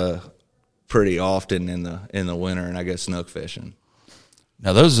Florida pretty often in the winter, and I go snook fishing.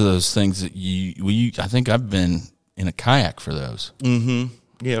 Now, those are those things that I think I've been in a kayak for those. Mm-hmm.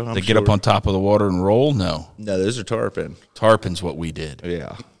 Yeah, They get up on top of the water and roll? No, those are tarpon. Tarpon's what we did.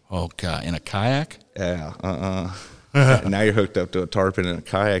 Yeah. Oh, God. In a kayak? Yeah. Now you're hooked up to a tarpon in a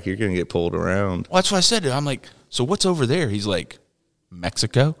kayak. You're going to get pulled around. Well, that's what I said to him. I'm like, so what's over there? He's like,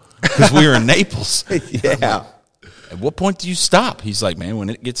 Mexico? Because we were in Naples. Yeah. At what point do you stop? He's like, man, when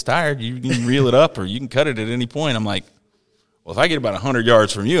it gets tired, you can reel it up or you can cut it at any point. I'm like, well, if I get about 100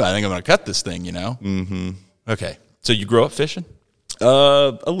 yards from you, I think I'm going to cut this thing, Mm-hmm. Okay. So you grew up fishing?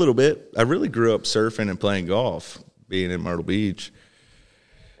 A little bit. I really grew up surfing and playing golf, being in Myrtle Beach.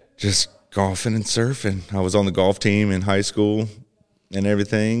 Just golfing and surfing. I was on the golf team in high school and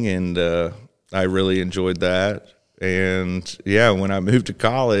everything, and I really enjoyed that. And, yeah, when I moved to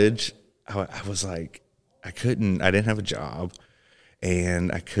college, I was like, I didn't have a job,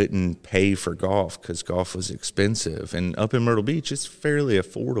 and I couldn't pay for golf because golf was expensive. And up in Myrtle Beach, it's fairly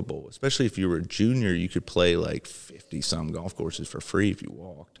affordable, especially if you were a junior. You could play like 50-some golf courses for free if you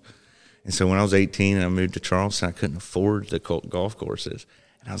walked. And so when I was 18 and I moved to Charleston, I couldn't afford the golf courses.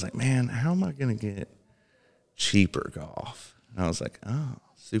 And I was like, man, how am I going to get cheaper golf? And I was like, oh,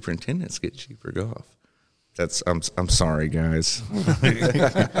 superintendents get cheaper golf. I'm sorry, guys. I'm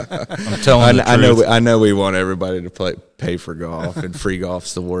telling the truth. I know we want everybody to pay for golf, and free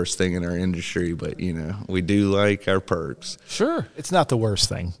golf's the worst thing in our industry, but we do like our perks. Sure, it's not the worst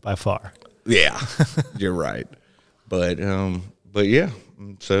thing by far. Yeah, you're right. But yeah,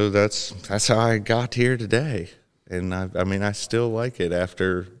 so that's how I got here today, and I still like it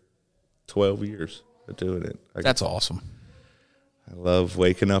after 12 years of doing it. That's awesome. I love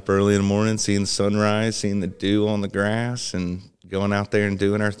waking up early in the morning, seeing the sunrise, seeing the dew on the grass, and going out there and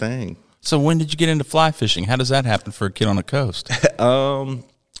doing our thing. So when did you get into fly fishing? How does that happen for a kid on the coast?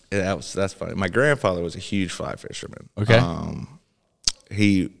 That's funny. My grandfather was a huge fly fisherman. Okay.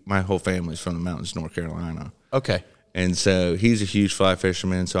 My whole family's from the mountains of North Carolina. Okay. And so he's a huge fly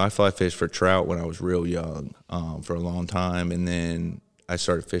fisherman. So I fly fished for trout when I was real young, for a long time. And then I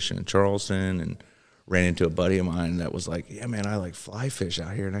started fishing in Charleston and ran into a buddy of mine that was like, yeah, man, I like fly fish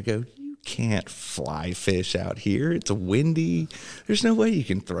out here. And I go, you can't fly fish out here. It's windy. There's no way you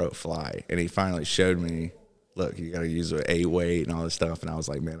can throw a fly. And he finally showed me, look, you got to use an 8-weight and all this stuff. And I was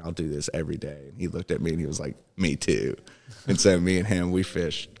like, man, I'll do this every day. And he looked at me and he was like, me too. And so me and him, we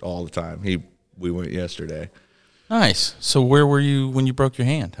fished all the time. We went yesterday. Nice. So where were you when you broke your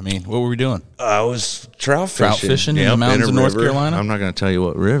hand? I mean, what were we doing? I was trout fishing. Trout fishing in the mountains of North Carolina? I'm not going to tell you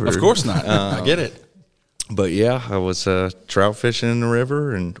what river. Of course not. I get it. But, yeah, I was trout fishing in the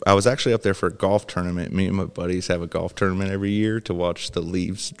river, and I was actually up there for a golf tournament. Me and my buddies have a golf tournament every year to watch the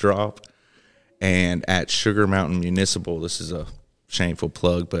leaves drop. And at Sugar Mountain Municipal, this is a shameful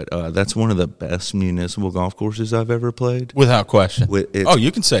plug, but that's one of the best municipal golf courses I've ever played. Without question.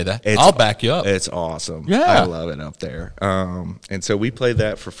 You can say that. I'll back you up. It's awesome. Yeah. I love it up there. And so we played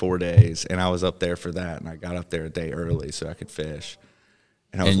that for 4 days, and I was up there for that, and I got up there a day early so I could fish.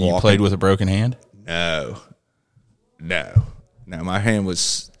 And you played with a broken hand? No. No, my hand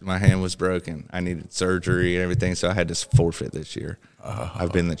was broken. I needed surgery and everything, so I had to forfeit this year.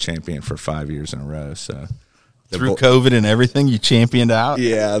 I've been the champion for 5 years in a row. So Through COVID and everything, you championed out?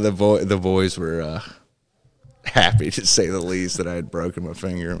 yeah, the boys were happy, to say the least, that I had broken my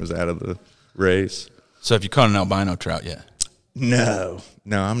finger and was out of the race. So have you caught an albino trout yet? No,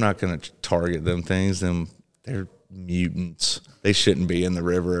 I'm not going to target them things. They're mutants. They shouldn't be in the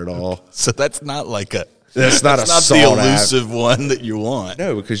river at all. So that's not like a That's not the sought elusive one that you want.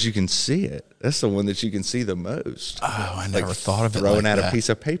 No, because you can see it. That's the one that you can see the most. Oh, I never thought of it throwing like out that. a piece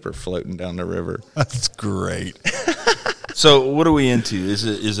of paper floating down the river. That's great. So what are we into?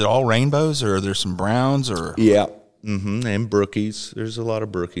 Is it all rainbows, or are there some browns, or Yeah, and brookies. There's a lot of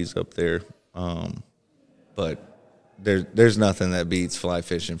brookies up there, but there's nothing that beats fly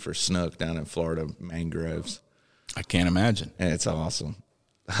fishing for snook down in Florida mangroves, I can't imagine. and it's awesome.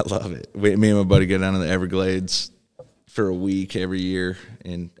 I love it. Me and my buddy go down to the Everglades for a week every year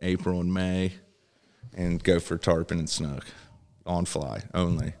in April and May, and go for tarpon and snook on fly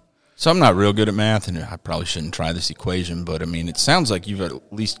only. So I'm not real good at math, and I probably shouldn't try this equation, but I mean, it sounds like you've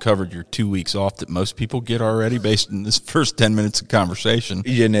at least covered your 2 weeks off that most people get already based on this first 10 minutes of conversation.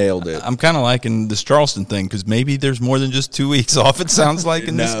 You nailed it. I'm kind of liking this Charleston thing, because maybe there's more than just 2 weeks off, it sounds like,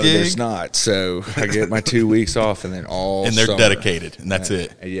 in this No, gig. there's not. So I get my 2 weeks off, and then all And they're summer, dedicated, and that's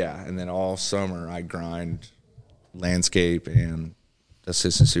it. Yeah, and then all summer I grind landscape and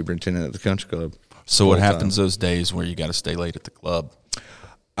assistant superintendent at the country club. So what full time. happens those days where you got to stay late at the club?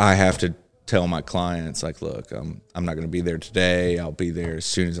 I have to tell my clients, like, look, I'm not going to be there today. I'll be there as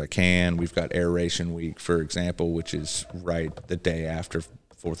soon as I can. We've got aeration week, for example, which is right the day after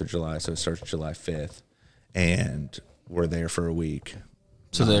 4th of July, so it starts July 5th, and we're there for a week.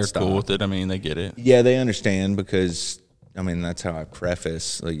 So they're nonstop. cool with it. I mean, they get it. Yeah, they understand, because I mean, that's how I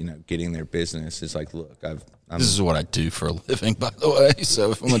preface, like, getting their business is like, look, I'm This is what I do for a living, by the way.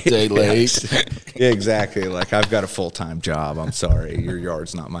 So if I'm a day late, yeah, exactly. Like, I've got a full-time job. I'm sorry, your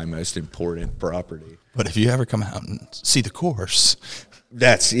yard's not my most important property. but if you ever come out and see the course,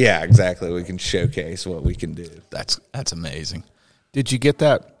 Yeah, exactly. We can showcase what we can do. that's amazing. Did you get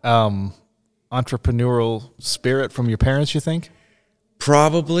that entrepreneurial spirit from your parents, you think?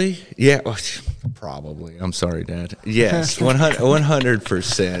 Probably, yeah. Probably. I'm sorry, Dad. Yes,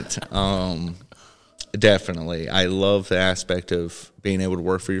 100%. Definitely. I love the aspect of being able to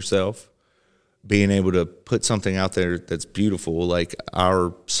work for yourself, being able to put something out there that's beautiful. Like,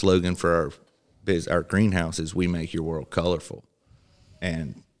 our slogan for our greenhouse is, "We make your world colorful,"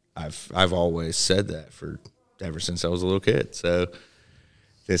 and I've always said that ever since I was a little kid. So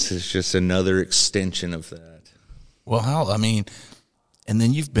this is just another extension of that. Well, and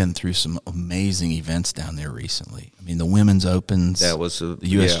then you've been through some amazing events down there recently. I mean, the Women's Opens, That was the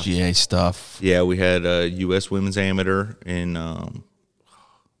USGA stuff. Yeah, we had a U.S. Women's Amateur in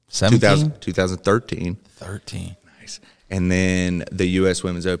 2013. 13. Nice. And then the U.S.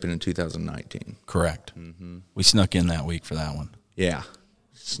 Women's Open in 2019. Correct. Mm-hmm. We snuck in that week for that one. Yeah.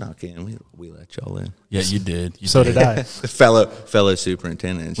 Snuck in. We let y'all in. Yeah, you did. So did I. Fellow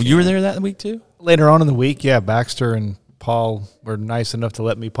superintendents. Well, you were there that week too? Later on in the week, yeah, Baxter and Paul were nice enough to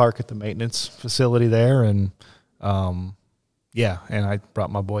let me park at the maintenance facility there, and and I brought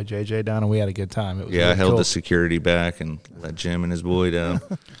my boy JJ down, and we had a good time. It was Yeah, I really held cool. the security back and let Jim and his boy down.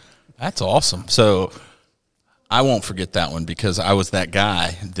 That's awesome. So I won't forget that one, because I was that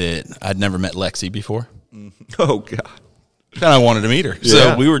guy that I'd never met Lexi before. Oh, God. And I wanted to meet her. Yeah.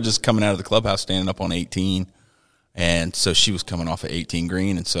 So we were just coming out of the clubhouse, standing up on 18. And so she was coming off at 18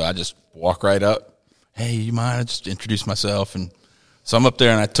 green. And so I just walk right up. Hey, you mind? I just introduced myself. And so I'm up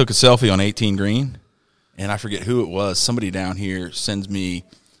there, and I took a selfie on 18 green. And I forget who it was. Somebody down here sends me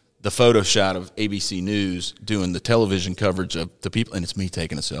the photo shot of ABC News doing the television coverage of the people. And it's me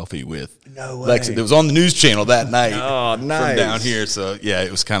taking a selfie with Lexi. That was on the news channel that night. Oh, nice. From down here. So, yeah,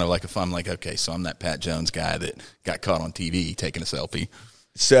 it was kind of like a fun, like, okay, so I'm that Pat Jones guy that got caught on TV taking a selfie.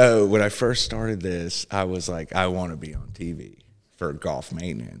 So when I first started this, I was like, I want to be on TV for golf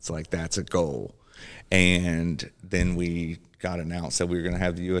maintenance. Like, that's a goal. And then we got announced that we were going to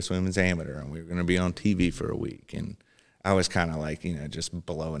have the U.S. Women's Amateur, and we were going to be on TV for a week. And I was kind of like, just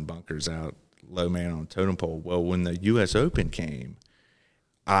blowing bunkers out, low man on totem pole. Well, when the U.S. Open came,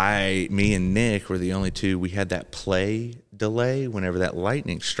 me and Nick were the only two. We had that play delay whenever that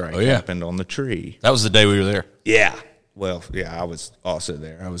lightning strike happened on the tree. That was the day we were there. Yeah. Well, yeah, I was also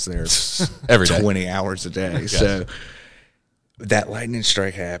there. I was there Every day. 20 hours a day. So that lightning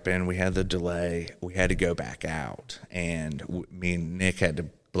strike happened. We had the delay. We had to go back out. And me and Nick had to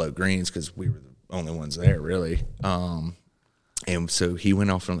blow greens because we were the only ones there, really. And so he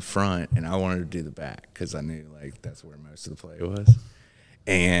went off on the front, and I wanted to do the back because I knew, like, that's where most of the play was.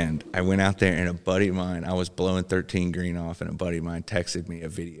 And I went out there, and a buddy of mine, I was blowing 13 green off, and a buddy of mine texted me a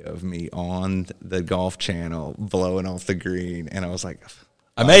video of me on the Golf Channel blowing off the green. And I was like,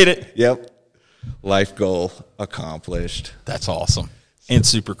 I made it. Yep. Life goal accomplished. That's awesome. And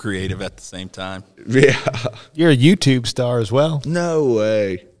super creative at the same time. Yeah. You're a YouTube star as well. No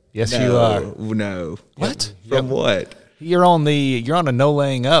way. Yes, No, you are. No. What? From what? You're on a No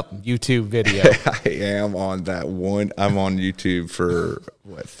Laying Up YouTube video. I am on that one. I'm on YouTube for,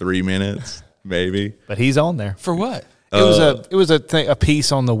 3 minutes, maybe? But he's on there. For what? It was a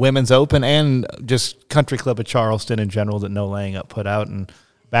piece on the Women's Open and just Country Club of Charleston in general that No Laying Up put out, and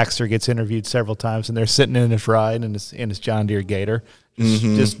Baxter gets interviewed several times, and they're sitting in his ride in his John Deere Gator,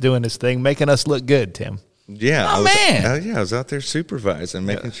 just doing his thing, making us look good, Tim. Yeah. Oh, man. I was out there supervising,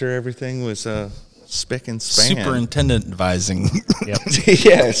 making sure everything was spick and span. Superintendent advising. Yep.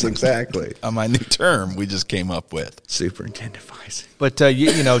 Yes, exactly. On my new term we just came up with. Superintendent advising. But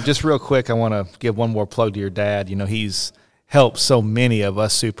just real quick, I want to give one more plug to your dad. He's helped so many of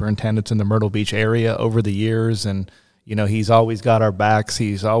us superintendents in the Myrtle Beach area over the years, and he's always got our backs.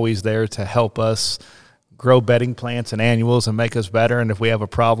 He's always there to help us grow bedding plants and annuals and make us better. And if we have a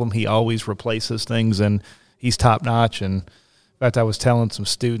problem, he always replaces things, and he's top notch. And in fact, I was telling some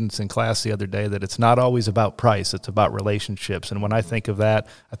students in class the other day that it's not always about price, it's about relationships. And when I think of that,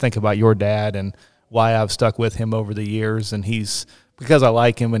 I think about your dad and why I've stuck with him over the years. And because I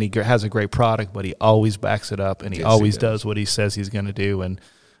like him and he has a great product, but he always backs it up, and he always does what he says he's going to do. And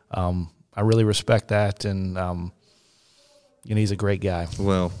I really respect that, and he's a great guy.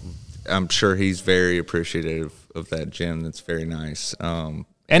 Well, I'm sure he's very appreciative of that, Jim. That's very nice.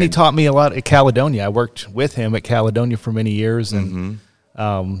 And he taught me a lot at Caledonia. I worked with him at Caledonia for many years, and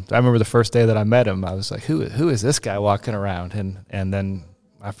I remember the first day that I met him, I was like, "Who is this guy walking around?" And then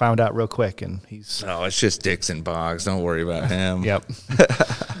I found out real quick, and he's it's just Dixon Boggs. Don't worry about him. Yep.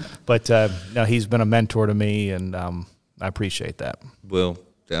 But no, he's been a mentor to me, and I appreciate that. Well,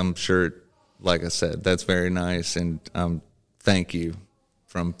 I'm sure, like I said, that's very nice, and thank you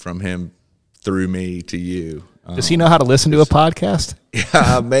from him through me to you. Does he know how to listen to a podcast?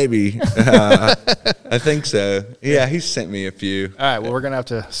 Yeah, maybe. I think so. Yeah, he sent me a few. All right, well, we're going to have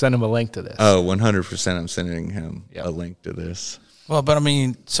to send him a link to this. Oh, 100% I'm sending him a link to this. Well, but I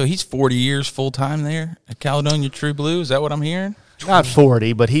mean, so he's 40 years full time there at Caledonia True Blue. Is that what I'm hearing? Not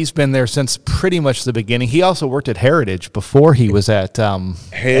 40, but he's been there since pretty much the beginning. He also worked at Heritage before he was at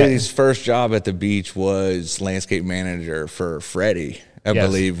his first job at the beach was landscape manager for Freddie. I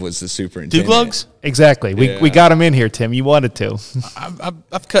believe was the superintendent. 2 glugs? Exactly. We got him in here, Tim. You wanted to.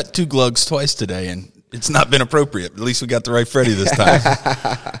 I've cut 2 glugs twice today, and it's not been appropriate. At least we got the right Freddie this time.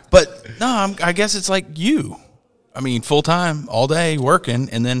 But no, I guess it's like you. I mean, full time, all day working,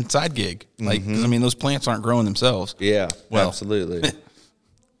 and then side gig. Like, 'cause, I mean, those plants aren't growing themselves. Yeah, Well, absolutely.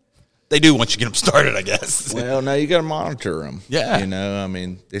 They do once you get them started, I guess. Well, now you got to monitor them. Yeah. I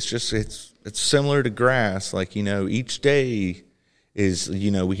mean, it's similar to grass. Like, each day is,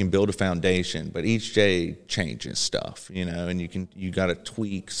 we can build a foundation, but each day changes stuff, and you got to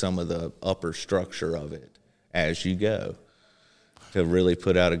tweak some of the upper structure of it as you go to really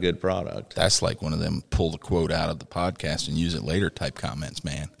put out a good product. That's like one of them pull the quote out of the podcast and use it later type comments,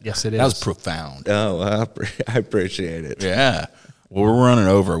 man. Yes, it That was is. I profound. appreciate it. Yeah. Well, we're running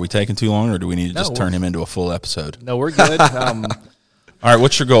over. Are we taking too long, or do we need to just No, turn him into a full episode? No, we're good. All right,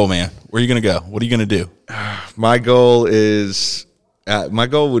 what's your goal, man? Where are you going to go? What are you going to do? My goal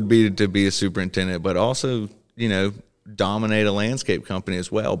would be to be a superintendent, but also, dominate a landscape company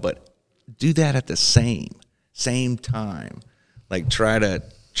as well. But do that at the same time. Like try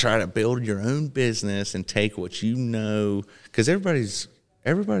to build your own business and take what because everybody's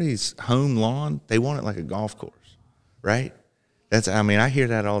home lawn, they want it like a golf course, right? I hear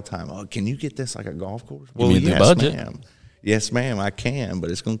that all the time. Oh, can you get this like a golf course? Well, mean the yes, budget? ma'am. Yes, ma'am, I can, but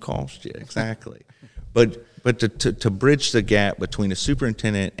it's going to cost you. Exactly. But to bridge the gap between a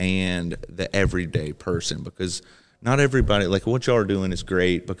superintendent and the everyday person, because not everybody, like what y'all are doing is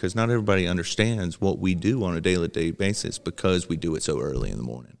great, because not everybody understands what we do on a daily basis because we do it so early in the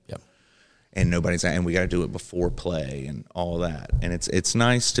morning. Yep. And we got to do it before play and all that. And it's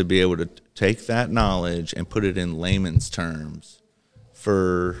nice to be able to take that knowledge and put it in layman's terms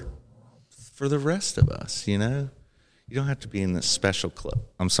for the rest of us, You don't have to be in this special club.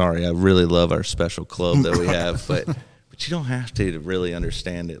 I'm sorry, I really love our special club that we have, but you don't have to really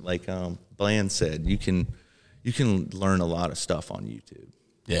understand it. Like Bland said, you can learn a lot of stuff on YouTube.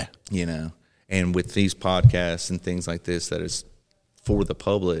 Yeah. And with these podcasts and things like this, that is for the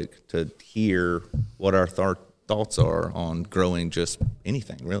public to hear what our thoughts are on growing just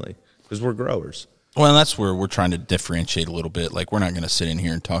anything, really, because we're growers. Well, that's where we're trying to differentiate a little bit. Like, we're not going to sit in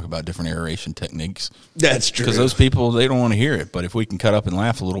here and talk about different aeration techniques. That's true. Because those people, they don't want to hear it. But if we can cut up and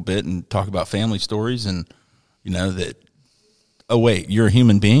laugh a little bit and talk about family stories and, that, oh, wait, you're a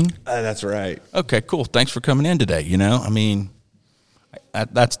human being? That's right. Okay, cool. Thanks for coming in today. I mean,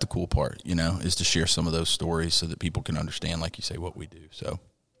 that's the cool part, is to share some of those stories so that people can understand, like you say, what we do. So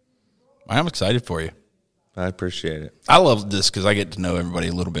I'm excited for you. I appreciate it. I love this because I get to know everybody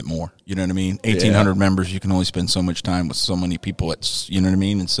a little bit more. You know what I mean? 1,800 members, you can only spend so much time with so many people. You know what I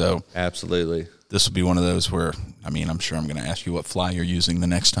mean? And so Absolutely. this will be one of those where, I'm sure I'm going to ask you what fly you're using the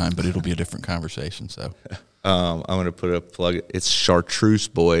next time, but it'll be a different conversation. So I'm going to put a plug. It's Chartreuse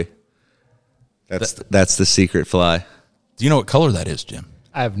Boy. That's the secret fly. Do you know what color that is, Jim?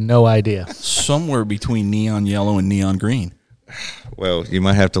 I have no idea. Somewhere between neon yellow and neon green. Well, you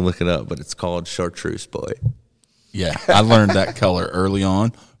might have to look it up, but it's called Chartreuse Boy. Yeah, I learned that color early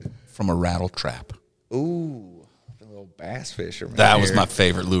on from a rattle trap. Ooh, the little bass fisherman. That was my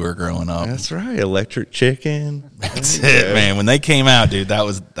favorite lure growing up. That's right, Electric Chicken. That's it, man. When they came out, dude, that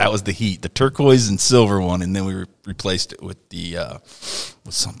was the heat. The turquoise and silver one, and then we replaced it with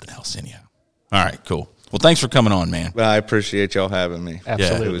with something else. Anyhow, all right, cool. Well, thanks for coming on, man. Well, I appreciate y'all having me.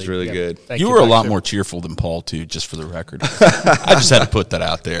 Absolutely. It was really Yep. good. Thank You were a lot Dr. more cheerful than Paul, too, just for the record. I just had to put that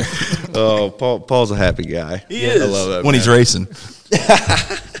out there. Oh, Paul's a happy guy. He is. I love that, when man. he's racing.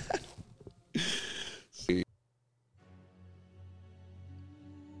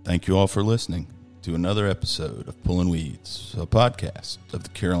 Thank you all for listening to another episode of Pullin' Weeds, a podcast of the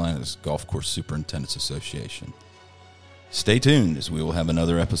Carolinas Golf Course Superintendents Association. Stay tuned as we will have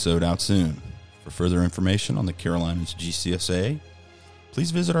another episode out soon. For further information on the Carolinas GCSA,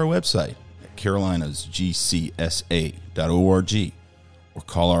 please visit our website at carolinasgcsa.org or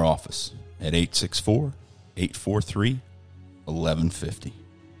call our office at 864-843-1150.